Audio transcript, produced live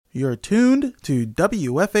You're tuned to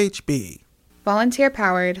WFHB.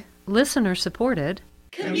 Volunteer-powered, listener-supported,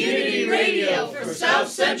 community radio for South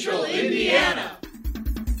Central Indiana.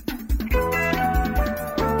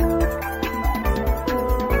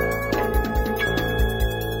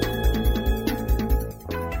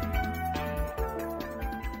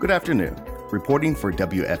 Good afternoon. Reporting for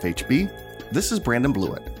WFHB, this is Brandon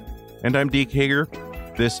Blewett. And I'm Deke Hager.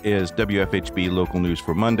 This is WFHB Local News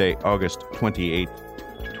for Monday, August 28th,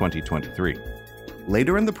 2023.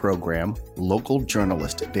 Later in the program, local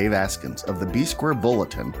journalist Dave Askins of the B-Square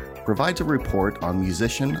Bulletin provides a report on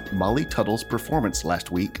musician Molly Tuttle's performance last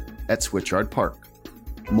week at Switchyard Park.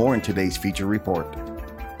 More in today's feature report.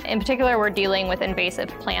 In particular, we're dealing with invasive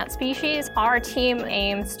plant species. Our team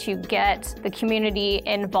aims to get the community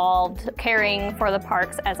involved, caring for the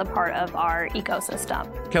parks as a part of our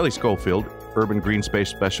ecosystem. Kelly Schofield, urban green space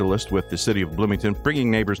specialist with the City of Bloomington, bringing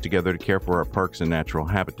neighbors together to care for our parks and natural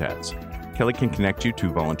habitats. Kelly can connect you to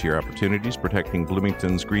volunteer opportunities protecting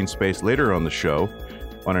Bloomington's green space later on the show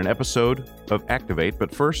on an episode of Activate,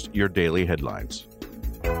 but first, your daily headlines.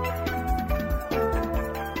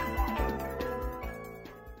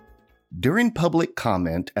 During public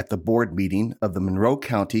comment at the board meeting of the Monroe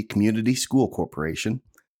County Community School Corporation,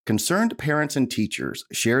 concerned parents and teachers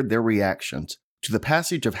shared their reactions to the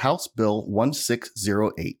passage of House Bill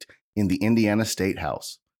 1608 in the Indiana State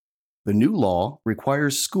House. The new law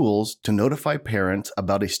requires schools to notify parents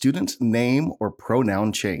about a student's name or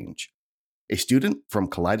pronoun change. A student from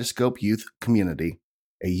Kaleidoscope Youth Community,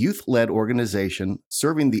 a youth-led organization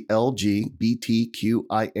serving the LGBTQIA+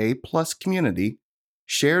 community,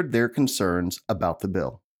 shared their concerns about the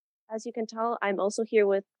bill. As you can tell, I'm also here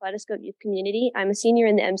with Kaleidoscope Youth Community. I'm a senior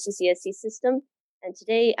in the MCCSC system, and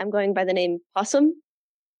today I'm going by the name Possum.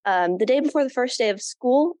 The day before the first day of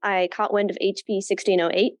school, I caught wind of HB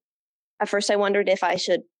 1608. At first, I wondered if I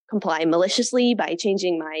should comply maliciously by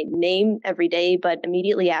changing my name every day, but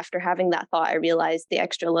immediately after having that thought, I realized the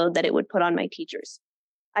extra load that it would put on my teachers.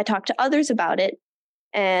 I talked to others about it,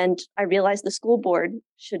 and I realized the school board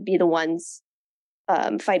should be the ones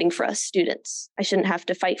fighting for us students. I shouldn't have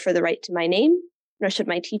to fight for the right to my name, nor should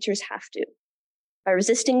my teachers have to. By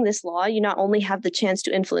resisting this law, you not only have the chance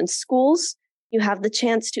to influence schools, you have the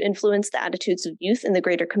chance to influence the attitudes of youth in the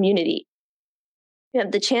greater community. You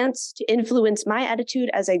have the chance to influence my attitude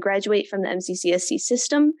as I graduate from the MCCSC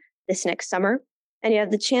system this next summer, and you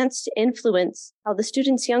have the chance to influence how the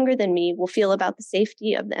students younger than me will feel about the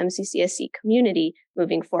safety of the MCCSC community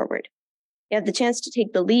moving forward. You have the chance to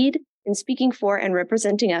take the lead in speaking for and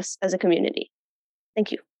representing us as a community.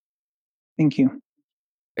 Thank you. Thank you.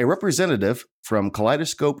 A representative from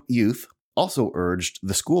Kaleidoscope Youth also urged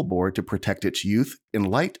the school board to protect its youth in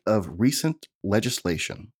light of recent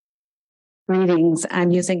legislation. Greetings. I'm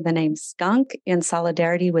using the name Skunk in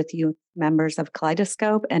solidarity with youth members of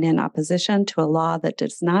Kaleidoscope and in opposition to a law that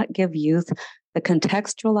does not give youth the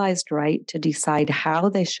contextualized right to decide how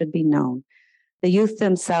they should be known. The youth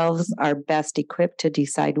themselves are best equipped to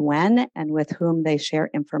decide when and with whom they share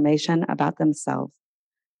information about themselves.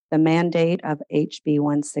 The mandate of HB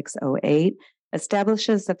 1608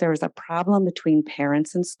 establishes that there is a problem between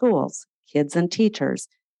parents and schools, kids and teachers.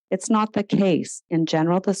 It's not the case that in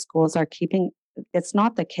general schools are keeping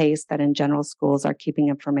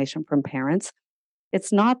information from parents.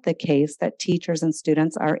 It's not the case that teachers and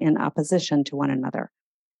students are in opposition to one another.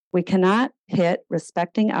 We cannot pit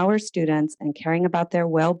respecting our students and caring about their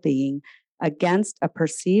well-being against a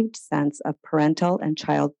perceived sense of parental and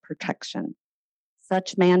child protection.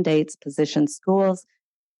 Such mandates position schools,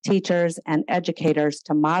 teachers, and educators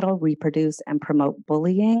to model, reproduce, and promote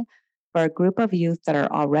bullying for a group of youth that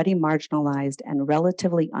are already marginalized and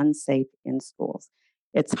relatively unsafe in schools.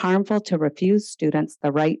 It's harmful to refuse students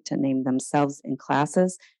the right to name themselves in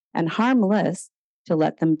classes and harmless to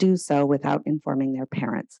let them do so without informing their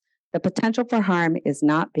parents. The potential for harm is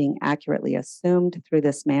not being accurately assumed through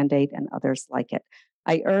this mandate and others like it.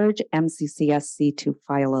 I urge MCCSC to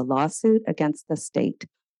file a lawsuit against the state.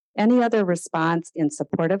 Any other response in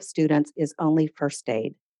support of students is only first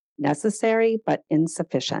aid, necessary but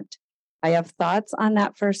insufficient. I have thoughts on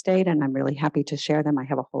that first aid, and I'm really happy to share them. I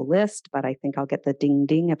have a whole list, but I think I'll get the ding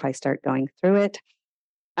ding if I start going through it.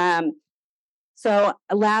 So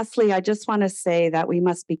lastly, I just want to say that we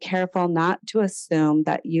must be careful not to assume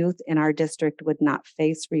that youth in our district would not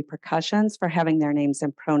face repercussions for having their names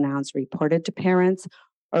and pronouns reported to parents,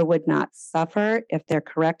 or would not suffer if their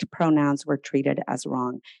correct pronouns were treated as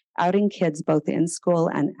wrong. Outing kids both in school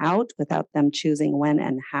and out without them choosing when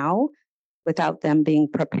and how, without them being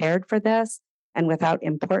prepared for this, and without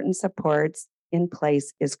important supports in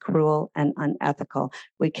place is cruel and unethical.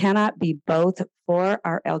 We cannot be both for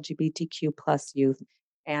our LGBTQ plus youth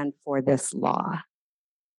and for this law.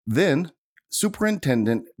 Then,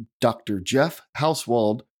 Superintendent Dr. Jeff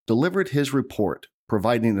Hauswald delivered his report,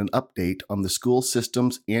 providing an update on the school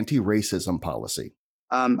system's anti-racism policy.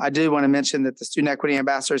 I do want to mention that the Student Equity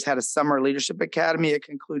Ambassadors had a summer leadership academy. It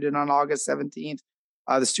concluded on August 17th.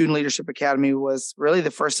 The Student Leadership Academy was really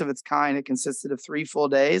the first of its kind. It consisted of 3 full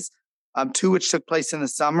days, 2 which took place in the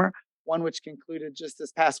summer, 1 which concluded just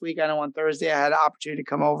this past week. I know on Thursday I had an opportunity to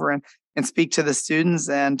come over and speak to the students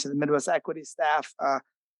and to the Midwest Equity staff.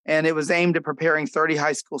 And it was aimed at preparing 30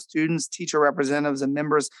 high school students, teacher representatives, and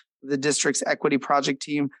members of the district's equity project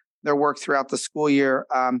team, their work throughout the school year.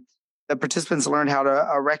 The participants learned how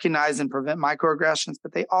to recognize and prevent microaggressions,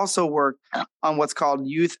 but they also worked on what's called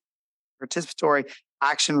youth participatory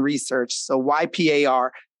action research, so YPAR.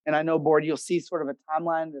 And I know, board, you'll see sort of a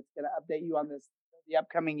timeline that's going to update you on this the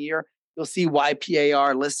upcoming year. You'll see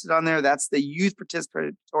YPAR listed on there. That's the youth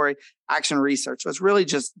participatory action research. So it's really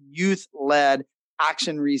just youth-led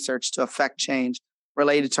action research to affect change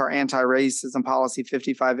related to our anti-racism policy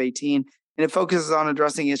 5518. And it focuses on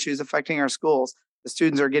addressing issues affecting our schools. The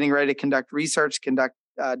students are getting ready to conduct research, conduct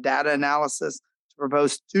data analysis to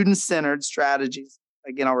propose student-centered strategies.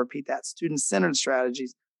 Again, I'll repeat that, student-centered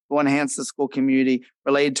strategies will enhance the school community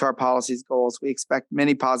related to our policies goals. We expect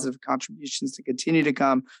many positive contributions to continue to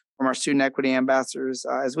come from our student equity ambassadors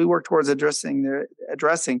as we work towards addressing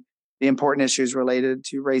the important issues related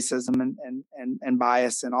to racism and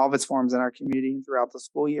bias in all of its forms in our community and throughout the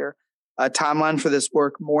school year. A timeline for this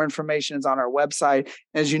work, more information is on our website.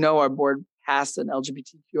 As you know, our board passed an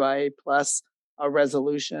LGBTQIA plus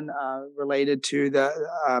resolution related to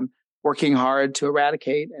the working hard to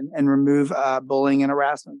eradicate and remove bullying and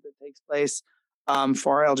harassment that takes place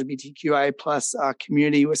for our LGBTQIA plus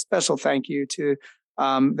community. With special thank you to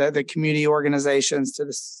the community organizations, to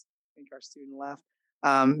this, I think our student left,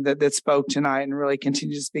 that spoke tonight and really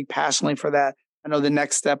continue to speak passionately for that. I know the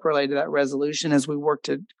next step related to that resolution as we work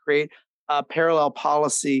to create a parallel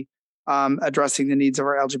policy addressing the needs of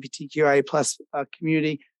our LGBTQIA plus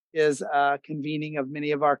community is convening of many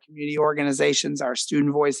of our community organizations, our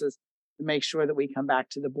student voices, to make sure that we come back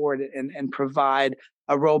to the board and provide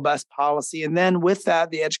a robust policy. And then with that,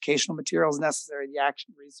 the educational materials necessary, the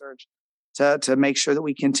action research to make sure that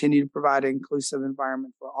we continue to provide an inclusive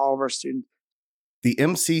environment for all of our students. The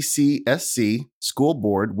MCCSC School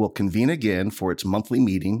Board will convene again for its monthly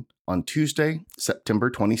meeting on Tuesday,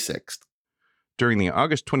 September 26th. During the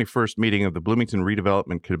August 21st meeting of the Bloomington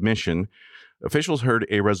Redevelopment Commission, officials heard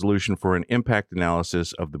a resolution for an impact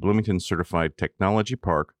analysis of the Bloomington Certified Technology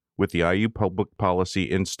Park with the IU Public Policy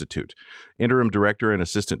Institute. Interim Director and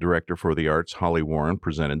Assistant Director for the Arts, Holly Warren,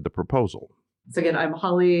 presented the proposal. So again, I'm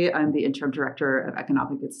Holly. I'm the Interim Director of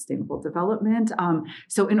Economic and Sustainable Development.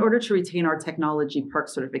 So in order to retain our technology park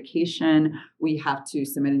certification, we have to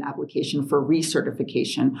submit an application for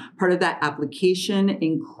recertification. Part of that application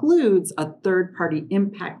includes a third-party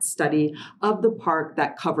impact study of the park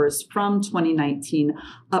that covers from 2019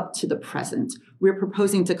 up to the present. We're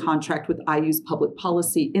proposing to contract with IU's Public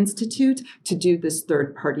Policy Institute to do this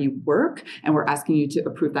third-party work, and we're asking you to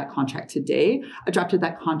approve that contract today. A draft of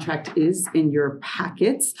that contract is in your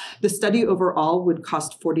packets. The study overall would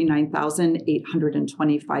cost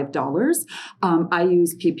 $49,825.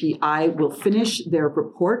 IU's PPI will finish their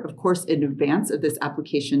report, of course, in advance of this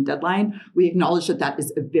application deadline. We acknowledge that that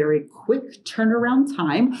is a very quick turnaround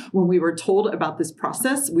time. When we were told about this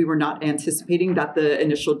process, we were not anticipating that the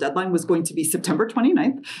initial deadline was going to be September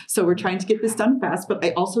 29th. So we're trying to get this done fast, but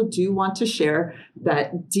I also do want to share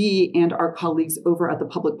that Dee and our colleagues over at the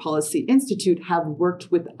Public Policy Institute have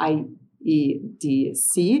worked with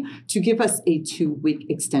IEDC to give us a 2-week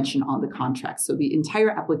extension on the contract. So the entire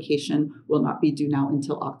application will not be due now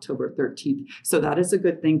until October 13th. So that is a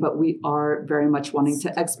good thing, but we are very much wanting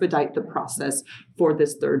to expedite the process for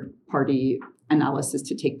this third-party analysis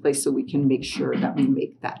to take place so we can make sure that we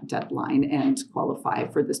make that deadline and qualify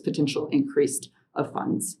for this potential increase of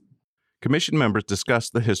funds. Commission members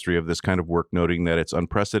discussed the history of this kind of work, noting that it's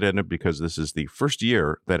unprecedented because this is the first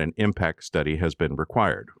year that an impact study has been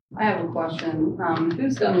required. I have a question.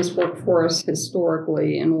 Who's done this work for us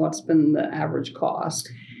historically, and what's been the average cost?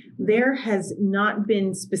 There has not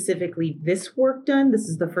been specifically this work done. This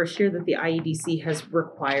is the first year that the IEDC has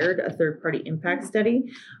required a third-party impact study.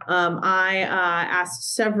 I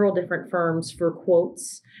asked several different firms for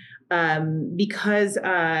quotes because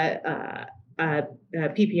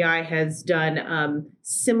PPI has done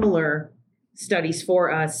similar studies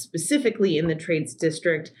for us, specifically in the trades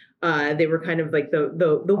district. They were kind of like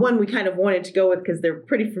the one we kind of wanted to go with because they're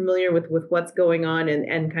pretty familiar with what's going on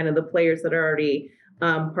and kind of the players that are already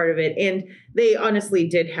part of it. And they honestly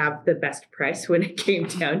did have the best price when it came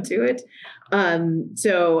down to it.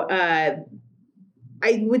 So I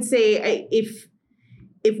would say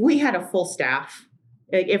if we had a full staff,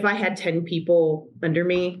 like if I had 10 people under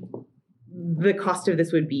me, the cost of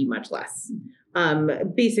this would be much less.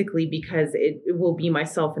 Basically because it will be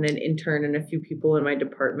myself and an intern and a few people in my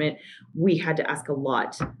department. We had to ask a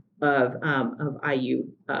lot of IU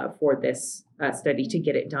for this study to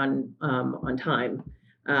get it done on time.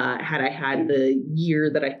 Had I had the year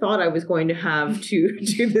that I thought I was going to have to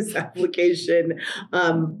do this application,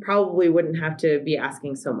 probably wouldn't have to be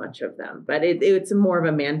asking so much of them. But it's more of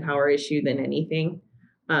a manpower issue than anything,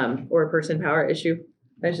 or a person power issue,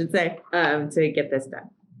 I should say, to get this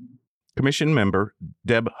done. Commission member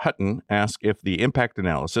Deb Hutton asked if the impact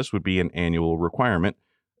analysis would be an annual requirement.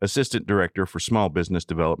 Assistant Director for Small Business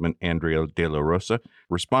Development, Andrea De La Rosa,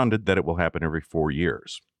 responded that it will happen every 4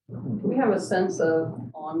 years. Do we have a sense of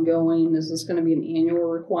ongoing? Is this going to be an annual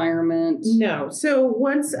requirement? No. So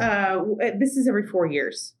once, this is every 4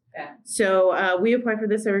 years. Okay. So we apply for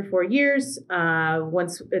this every 4 years.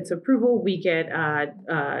 Once it's approval, we get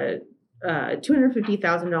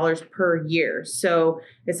 $250,000 per year. So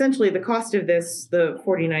essentially the cost of this, the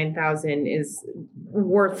 $49,000 is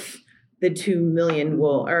worth the $2 million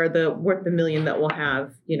worth the $1 million that we'll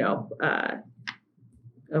have,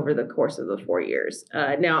 over the course of the 4 years.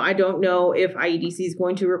 Now, I don't know if IEDC is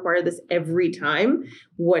going to require this every time.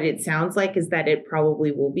 What it sounds like is that it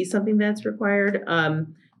probably will be something that's required.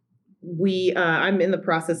 I'm in the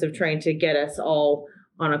process of trying to get us all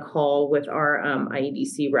on a call with our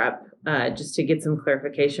IEDC rep, just to get some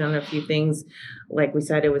clarification on a few things. Like we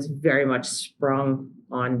said, it was very much sprung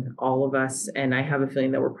on all of us. And I have a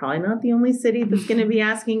feeling that we're probably not the only city that's going to be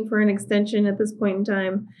asking for an extension at this point in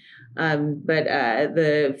time. But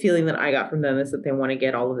the feeling that I got from them is that they want to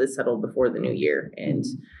get all of this settled before the new year. And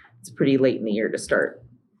it's pretty late in the year to start.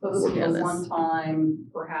 So this is a one-time,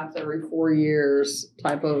 perhaps every 4 years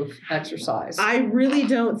type of exercise. I really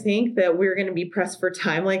don't think that we're going to be pressed for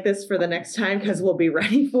time like this for the next time because we'll be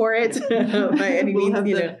ready for it. By any means,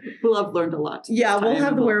 we'll have learned a lot. Yeah, we'll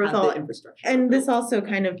have the wherewithal. The infrastructure. And this also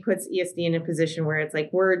kind of puts ESD in a position where it's like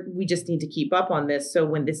we just need to keep up on this. So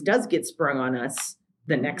when this does get sprung on us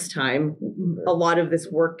the next time, a lot of this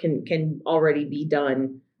work can already be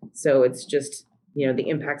done. So it's just the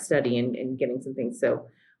impact study and getting some things. So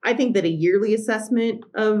I think that a yearly assessment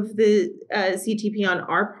of the CTP on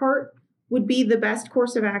our part would be the best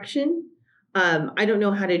course of action. I don't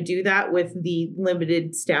know how to do that with the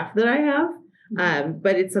limited staff that I have,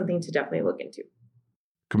 but it's something to definitely look into.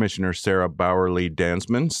 Commissioner Sarah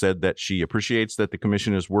Bowerly-Dansman said that she appreciates that the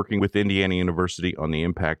commission is working with Indiana University on the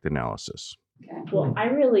impact analysis. Well, I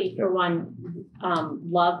really, for one,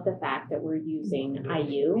 love the fact that we're using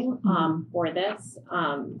IU for this.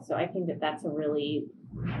 So I think that that's a really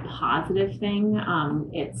positive thing.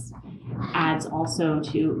 It adds also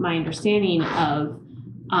to my understanding of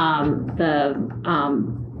the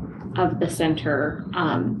center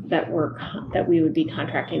that we would be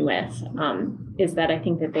contracting with. Is that I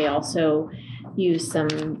think that they also use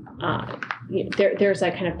some there's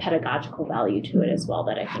a kind of pedagogical value to it as well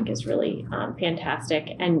that I think is really fantastic.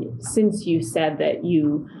 And since you said that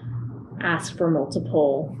you asked for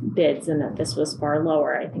multiple bids and that this was far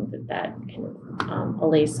lower, I think that can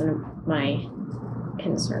allay some of my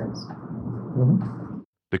concerns. Mm-hmm.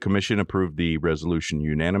 The commission approved the resolution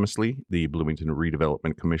unanimously. The Bloomington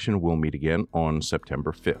Redevelopment Commission will meet again on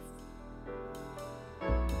September 5th.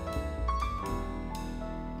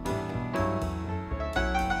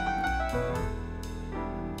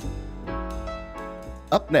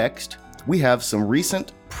 Up next, we have some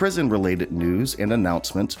recent prison-related news and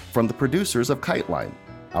announcements from the producers of KiteLine,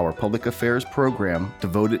 our public affairs program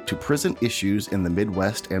devoted to prison issues in the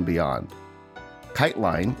Midwest and beyond.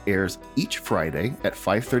 KiteLine airs each Friday at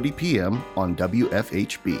 5:30 p.m. on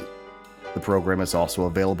WFHB. The program is also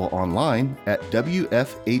available online at WFHB.org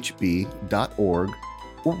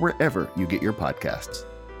or wherever you get your podcasts.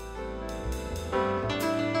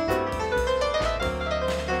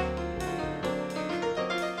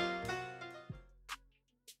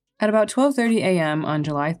 At about 12:30 a.m. on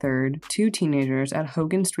July 3rd, two teenagers at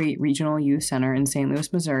Hogan Street Regional Youth Center in St.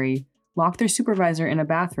 Louis, Missouri, locked their supervisor in a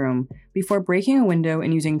bathroom before breaking a window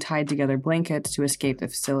and using tied-together blankets to escape the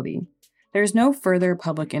facility. There is no further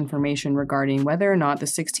public information regarding whether or not the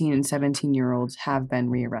 16 and 17-year-olds have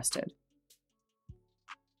been rearrested.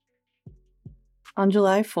 On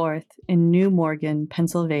July 4th, in New Morgan,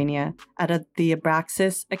 Pennsylvania, at the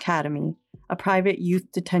Abraxas Academy, a private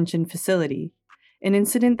youth detention facility, an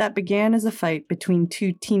incident that began as a fight between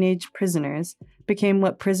two teenage prisoners became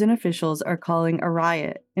what prison officials are calling a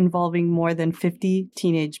riot involving more than 50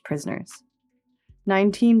 teenage prisoners.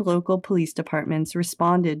 19 local police departments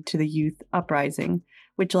responded to the youth uprising,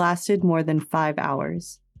 which lasted more than 5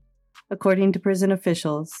 hours. According to prison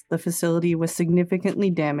officials, the facility was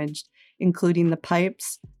significantly damaged, including the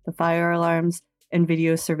pipes, the fire alarms, and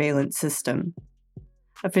video surveillance system.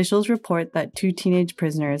 Officials report that 2 teenage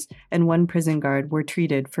prisoners and 1 prison guard were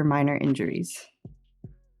treated for minor injuries.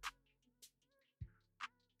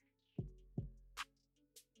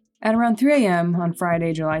 At around 3 a.m. on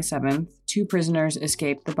Friday, July 7th, 2 prisoners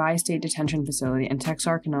escaped the Bi-State Detention Facility in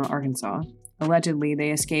Texarkana, Arkansas. Allegedly,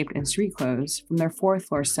 they escaped in street clothes from their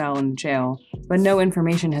 4th-floor cell in the jail, but no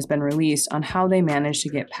information has been released on how they managed to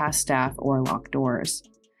get past staff or locked doors.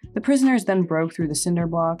 The prisoners then broke through the cinder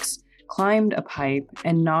blocks, climbed a pipe,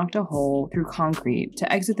 and knocked a hole through concrete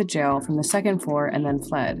to exit the jail from the 2nd floor and then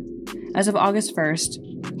fled. As of August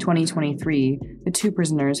 1st, 2023, the 2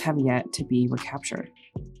 prisoners have yet to be recaptured.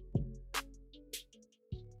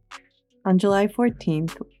 On July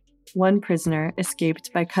 14th, 1 prisoner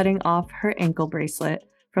escaped by cutting off her ankle bracelet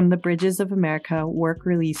from the Bridges of America work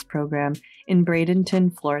release program in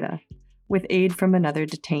Bradenton, Florida, with aid from another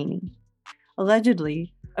detainee.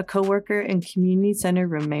 Allegedly, a coworker and community center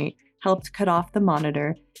roommate helped cut off the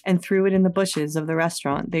monitor and threw it in the bushes of the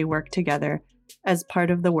restaurant they worked together as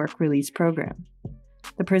part of the work release program.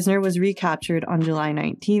 The prisoner was recaptured on July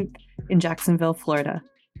 19th in Jacksonville, Florida.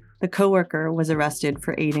 The coworker was arrested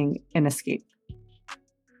for aiding an escape.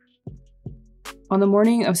 On the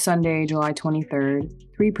morning of Sunday, July 23rd,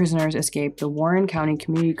 3 prisoners escaped the Warren County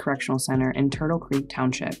Community Correctional Center in Turtle Creek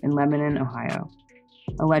Township in Lebanon, Ohio.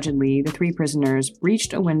 Allegedly, the 3 prisoners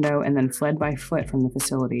breached a window and then fled by foot from the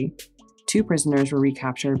facility. 2 prisoners were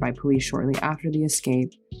recaptured by police shortly after the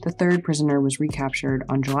escape. The 3rd prisoner was recaptured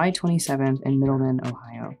on July 27th in Middleton,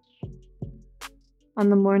 Ohio. On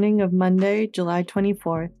the morning of Monday, July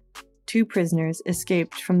 24th, 2 prisoners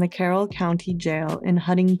escaped from the Carroll County Jail in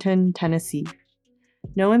Huntington, Tennessee.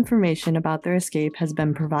 No information about their escape has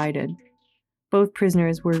been provided. Both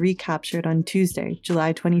prisoners were recaptured on Tuesday,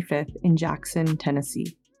 July 25th in Jackson,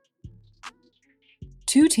 Tennessee.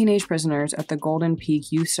 2 teenage prisoners at the Golden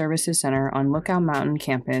Peak Youth Services Center on Lookout Mountain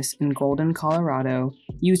campus in Golden, Colorado,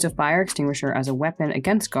 used a fire extinguisher as a weapon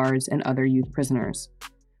against guards and other youth prisoners.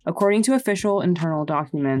 According to official internal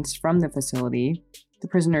documents from the facility, the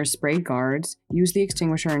prisoners sprayed guards, used the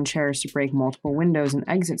extinguisher and chairs to break multiple windows and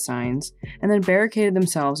exit signs, and then barricaded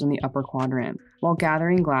themselves in the upper quadrant, while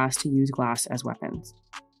gathering glass to use glass as weapons.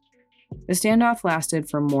 The standoff lasted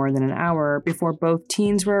for more than an hour before both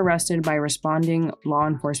teens were arrested by responding law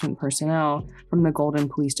enforcement personnel from the Golden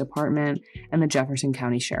Police Department and the Jefferson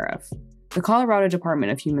County Sheriff. The Colorado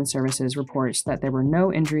Department of Human Services reports that there were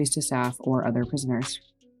no injuries to staff or other prisoners.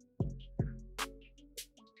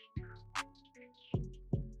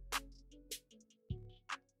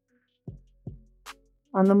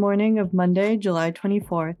 On the morning of Monday, July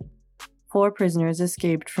 24th, 4 prisoners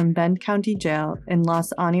escaped from Bend County Jail in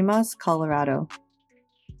Las Animas, Colorado.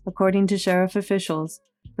 According to sheriff officials,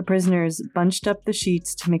 the prisoners bunched up the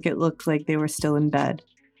sheets to make it look like they were still in bed,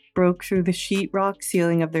 broke through the sheetrock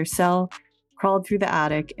ceiling of their cell, crawled through the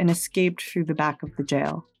attic, and escaped through the back of the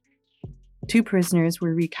jail. 2 prisoners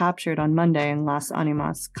were recaptured on Monday in Las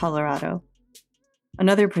Animas, Colorado.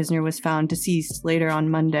 Another prisoner was found deceased later on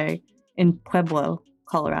Monday in Pueblo,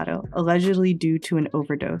 Colorado, allegedly due to an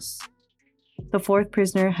overdose. The 4th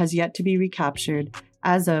prisoner has yet to be recaptured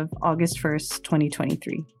as of August 1st,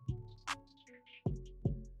 2023.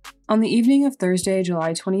 On the evening of Thursday,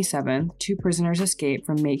 July 27th, 2 prisoners escaped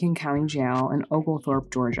from Macon County Jail in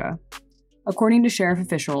Oglethorpe, Georgia. According to sheriff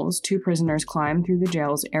officials, 2 prisoners climbed through the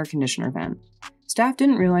jail's air conditioner vent. Staff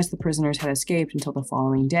didn't realize the prisoners had escaped until the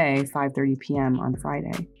following day, 5:30 p.m. on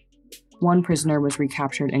Friday. 1 prisoner was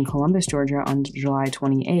recaptured in Columbus, Georgia on July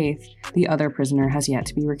 28th. The other prisoner has yet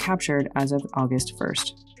to be recaptured as of August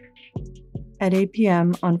 1st. At 8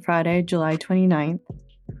 p.m. on Friday, July 29th,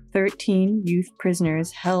 13 youth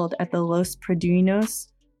prisoners held at the Los Padrinos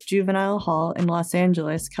Juvenile Hall in Los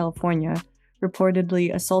Angeles, California,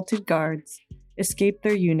 reportedly assaulted guards, escaped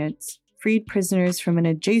their units, freed prisoners from an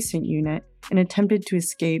adjacent unit, and attempted to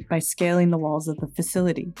escape by scaling the walls of the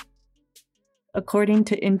facility. According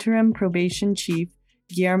to interim probation chief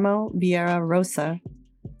Guillermo Vieira Rosa,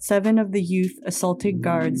 7 of the youth assaulted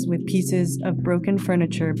guards with pieces of broken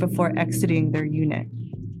furniture before exiting their unit.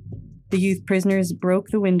 The youth prisoners broke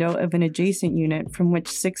the window of an adjacent unit from which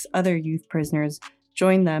 6 other youth prisoners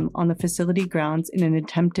joined them on the facility grounds in an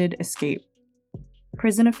attempted escape.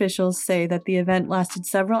 Prison officials say that the event lasted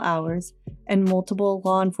several hours and multiple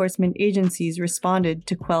law enforcement agencies responded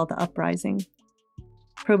to quell the uprising.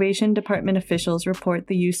 Probation department officials report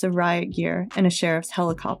the use of riot gear and a sheriff's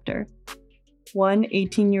helicopter. One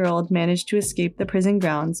 18-year-old managed to escape the prison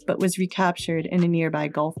grounds but was recaptured in a nearby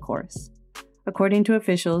golf course. According to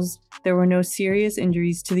officials, there were no serious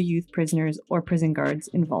injuries to the youth prisoners or prison guards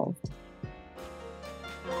involved.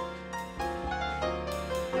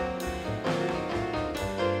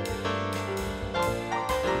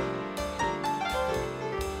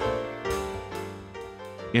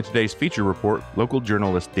 In today's feature report, local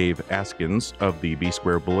journalist Dave Askins of the B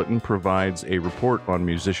Square Bulletin provides a report on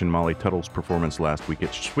musician Molly Tuttle's performance last week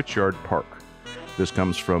at Switchyard Park. This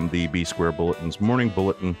comes from the B Square Bulletin's Morning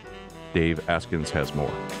Bulletin. Dave Askins has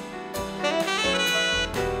more.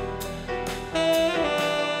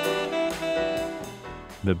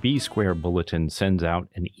 The B Square Bulletin sends out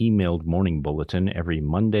an emailed morning bulletin every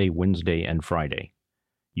Monday, Wednesday, and Friday.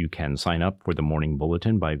 You can sign up for the Morning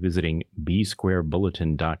Bulletin by visiting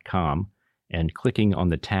bsquarebulletin.com and clicking on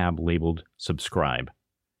the tab labeled Subscribe.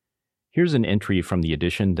 Here's an entry from the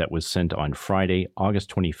edition that was sent on Friday, August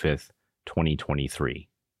 25th, 2023.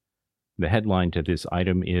 The headline to this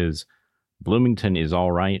item is, "Bloomington is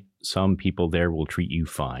all right. Some people there will treat you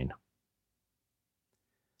fine."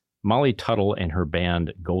 Molly Tuttle and her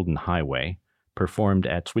band Golden Highway performed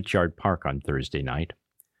at Switchyard Park on Thursday night.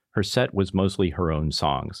 Her set was mostly her own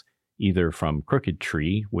songs, either from Crooked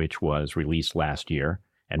Tree, which was released last year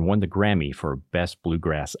and won the Grammy for Best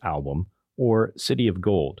Bluegrass Album, or City of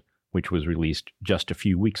Gold, which was released just a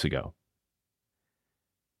few weeks ago.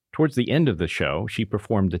 Towards the end of the show, she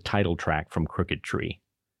performed the title track from Crooked Tree.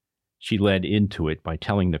 She led into it by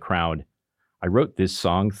telling the crowd, "I wrote this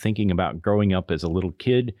song thinking about growing up as a little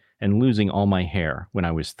kid and losing all my hair when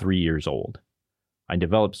I was 3 years old. I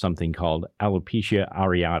developed something called alopecia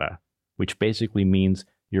areata, which basically means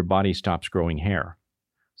your body stops growing hair.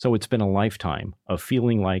 So it's been a lifetime of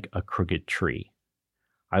feeling like a crooked tree.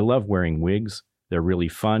 I love wearing wigs. They're really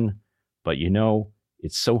fun. But you know,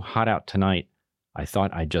 it's so hot out tonight, I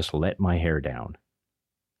thought I'd just let my hair down."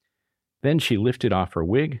 Then she lifted off her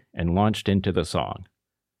wig and launched into the song.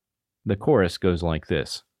 The chorus goes like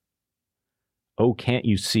this. "Oh, can't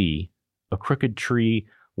you see, a crooked tree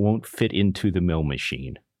won't fit into the mill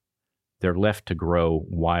machine. They're left to grow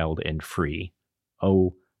wild and free.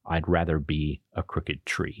 Oh, I'd rather be a crooked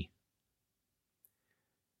tree."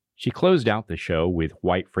 She closed out the show with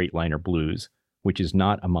White Freightliner Blues, which is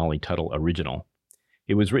not a Molly Tuttle original.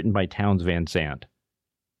 It was written by Townes Van Zandt.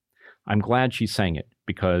 I'm glad she sang it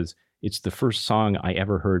because it's the first song I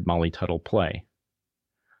ever heard Molly Tuttle play.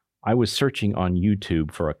 I was searching on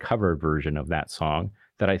YouTube for a cover version of that song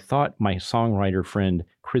that I thought my songwriter friend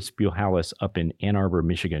Chris Buhalis up in Ann Arbor,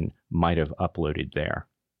 Michigan might have uploaded there.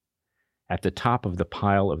 At the top of the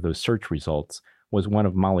pile of those search results was one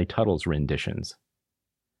of Molly Tuttle's renditions.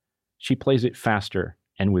 She plays it faster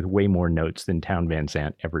and with way more notes than Townes Van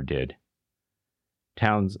Zandt ever did.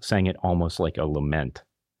 Townes sang it almost like a lament.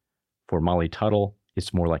 For Molly Tuttle,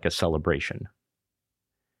 it's more like a celebration.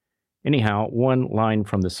 Anyhow, one line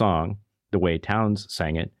from the song, the way Townes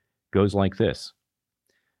sang it, goes like this.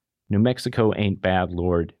 "New Mexico ain't bad,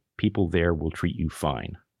 Lord. People there will treat you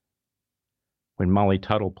fine." When Molly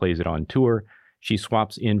Tuttle plays it on tour, she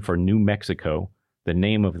swaps in for New Mexico, the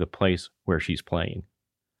name of the place where she's playing.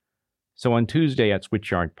 So on Tuesday at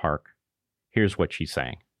Switchyard Park, here's what she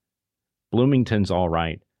sang. "Bloomington's all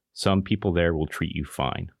right. Some people there will treat you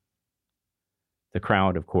fine." The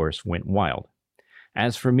crowd, of course, went wild.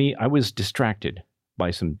 As for me, I was distracted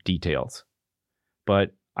by some details.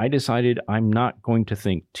 But I decided I'm not going to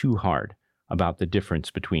think too hard about the difference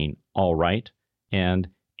between all right and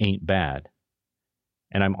ain't bad.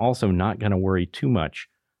 And I'm also not going to worry too much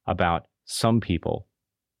about some people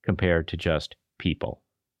compared to just people.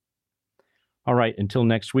 All right, until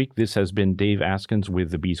next week, this has been Dave Askins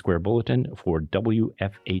with the B Square Bulletin for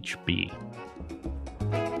WFHB.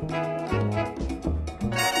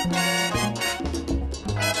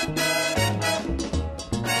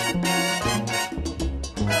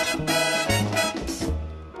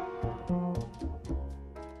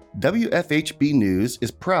 WFHB News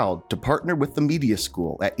is proud to partner with the Media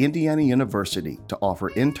School at Indiana University to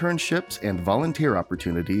offer internships and volunteer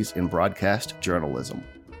opportunities in broadcast journalism.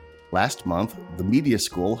 Last month, the Media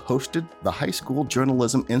School hosted the High School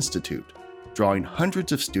Journalism Institute, drawing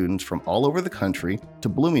hundreds of students from all over the country to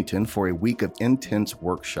Bloomington for a week of intense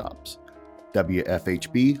workshops.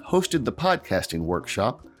 WFHB hosted the podcasting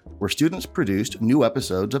workshop, where students produced new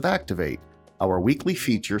episodes of Activate, our weekly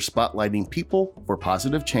feature spotlighting people for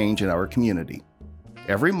positive change in our community.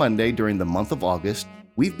 Every Monday during the month of August,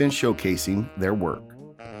 we've been showcasing their work.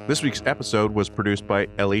 This week's episode was produced by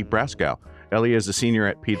Ellie Braskow. Ellie is a senior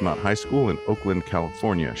at Piedmont High School in Oakland,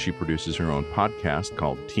 California. She produces her own podcast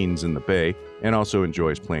called Teens in the Bay and also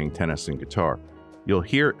enjoys playing tennis and guitar. You'll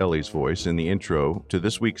hear Ellie's voice in the intro to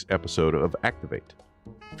this week's episode of Activate.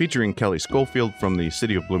 Featuring Kelly Schofield from the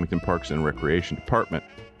City of Bloomington Parks and Recreation Department.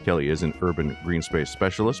 Kelly is an urban green space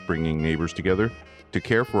specialist, bringing neighbors together to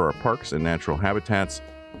care for our parks and natural habitats.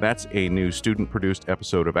 That's a new student-produced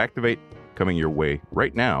episode of Activate coming your way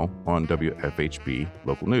right now on WFHB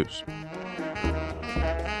Local News.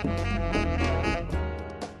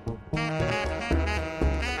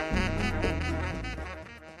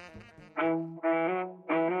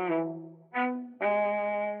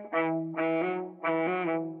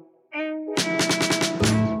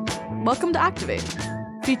 Welcome to Activate,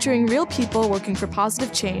 featuring real people working for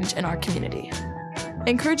positive change in our community.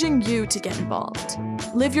 Encouraging you to get involved,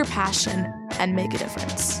 live your passion, and make a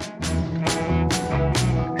difference.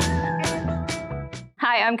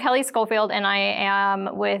 Hi, I'm Kelly Schofield, and I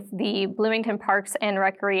am with the Bloomington Parks and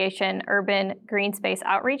Recreation Urban Green Space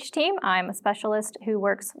Outreach Team. I'm a specialist who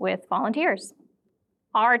works with volunteers.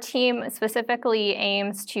 Our team specifically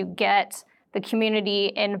aims to get the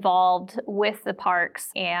community involved with the parks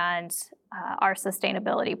and our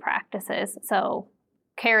sustainability practices. So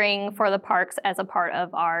caring for the parks as a part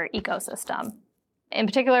of our ecosystem. In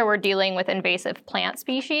particular, we're dealing with invasive plant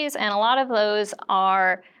species, and a lot of those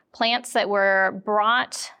are plants that were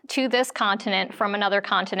brought to this continent from another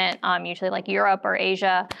continent, usually like Europe or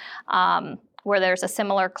Asia, where there's a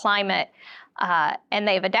similar climate, and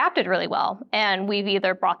they've adapted really well. And we've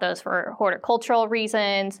either brought those for horticultural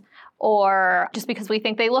reasons or just because we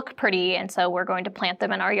think they look pretty, and so we're going to plant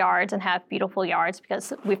them in our yards and have beautiful yards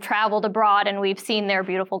because we've traveled abroad and we've seen their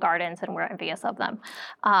beautiful gardens and we're envious of them.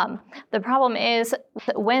 The problem is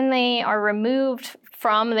that when they are removed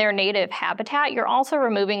from their native habitat, you're also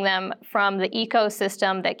removing them from the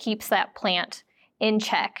ecosystem that keeps that plant in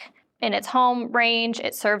check. In its home range,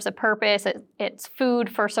 it serves a purpose. It's food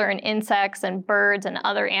for certain insects and birds and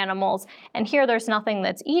other animals. And here there's nothing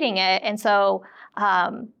that's eating it. And so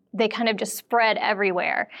they kind of just spread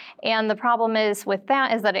everywhere. And the problem is with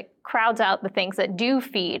that is that it crowds out the things that do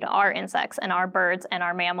feed our insects and our birds and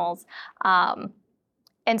our mammals. And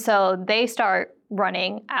so they start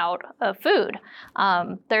running out of food.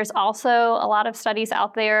 There's also a lot of studies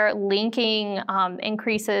out there linking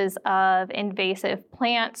increases of invasive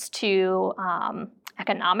plants to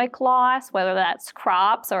economic loss, whether that's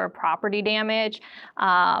crops or property damage,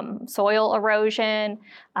 soil erosion.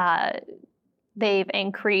 They've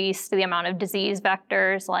increased the amount of disease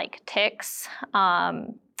vectors like ticks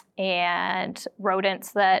and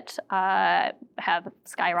rodents that have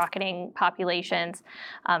skyrocketing populations.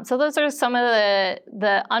 So those are some of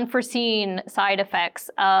the unforeseen side effects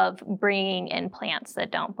of bringing in plants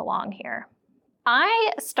that don't belong here.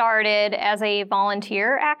 I started as a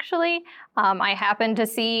volunteer, actually. I happened to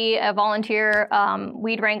see a volunteer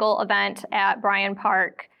weed wrangle event at Bryan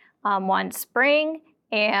Park one spring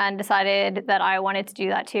and decided that I wanted to do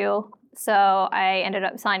that too. So I ended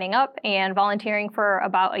up signing up and volunteering for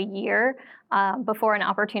about a year before an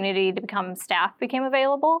opportunity to become staff became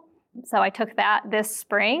available. So I took that this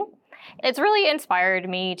spring. It's really inspired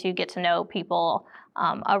me to get to know people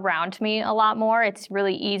around me a lot more. It's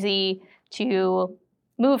really easy to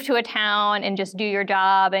move to a town and just do your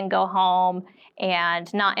job and go home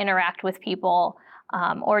and not interact with people,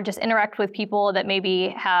 or just interact with people that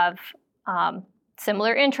maybe have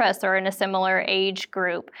similar interests or in a similar age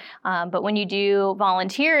group. But when you do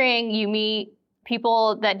volunteering, you meet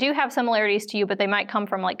people that do have similarities to you, but they might come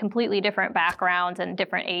from like completely different backgrounds and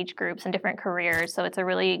different age groups and different careers. So it's a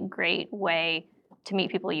really great way to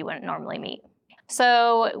meet people you wouldn't normally meet.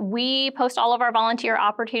 So we post all of our volunteer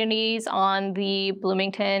opportunities on the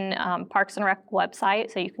Bloomington Parks and Rec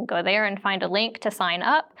website. So you can go there and find a link to sign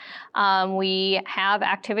up. We have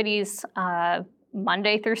activities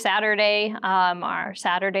Monday through Saturday. Our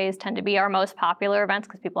Saturdays tend to be our most popular events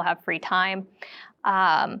because people have free time.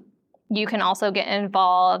 You can also get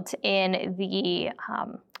involved in the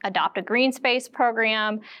Adopt a Green Space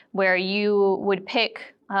program, where you would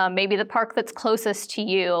pick maybe the park that's closest to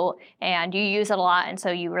you and you use it a lot, and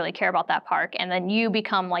so you really care about that park, and then you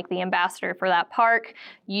become like the ambassador for that park.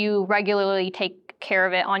 You regularly take care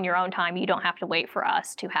of it on your own time. You don't have to wait for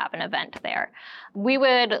us to have an event there. We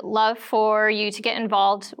would love for you to get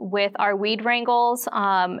involved with our weed wrangles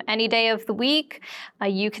any day of the week.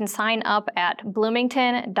 You can sign up at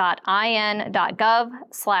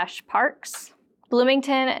bloomington.in.gov/parks.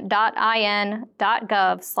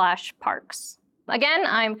 bloomington.in.gov/parks. Again,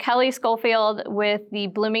 I'm Kelly Schofield with the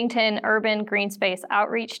Bloomington Urban Green Space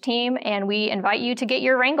Outreach Team, and we invite you to get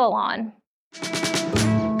your wrangle on.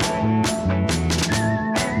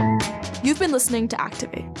 You've been listening to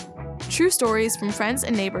Activate. True stories from friends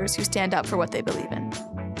and neighbors who stand up for what they believe in.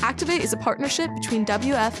 Activate is a partnership between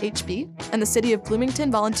WFHB and the City of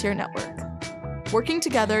Bloomington Volunteer Network, working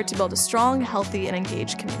together to build a strong, healthy, and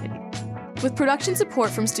engaged community. With production support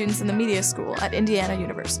from students in the media school at Indiana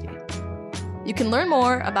University. You can learn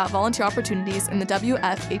more about volunteer opportunities in the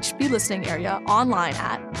WFHB listening area online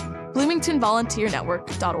at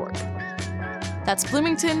bloomingtonvolunteernetwork.org. That's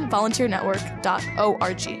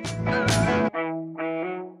bloomingtonvolunteernetwork.org.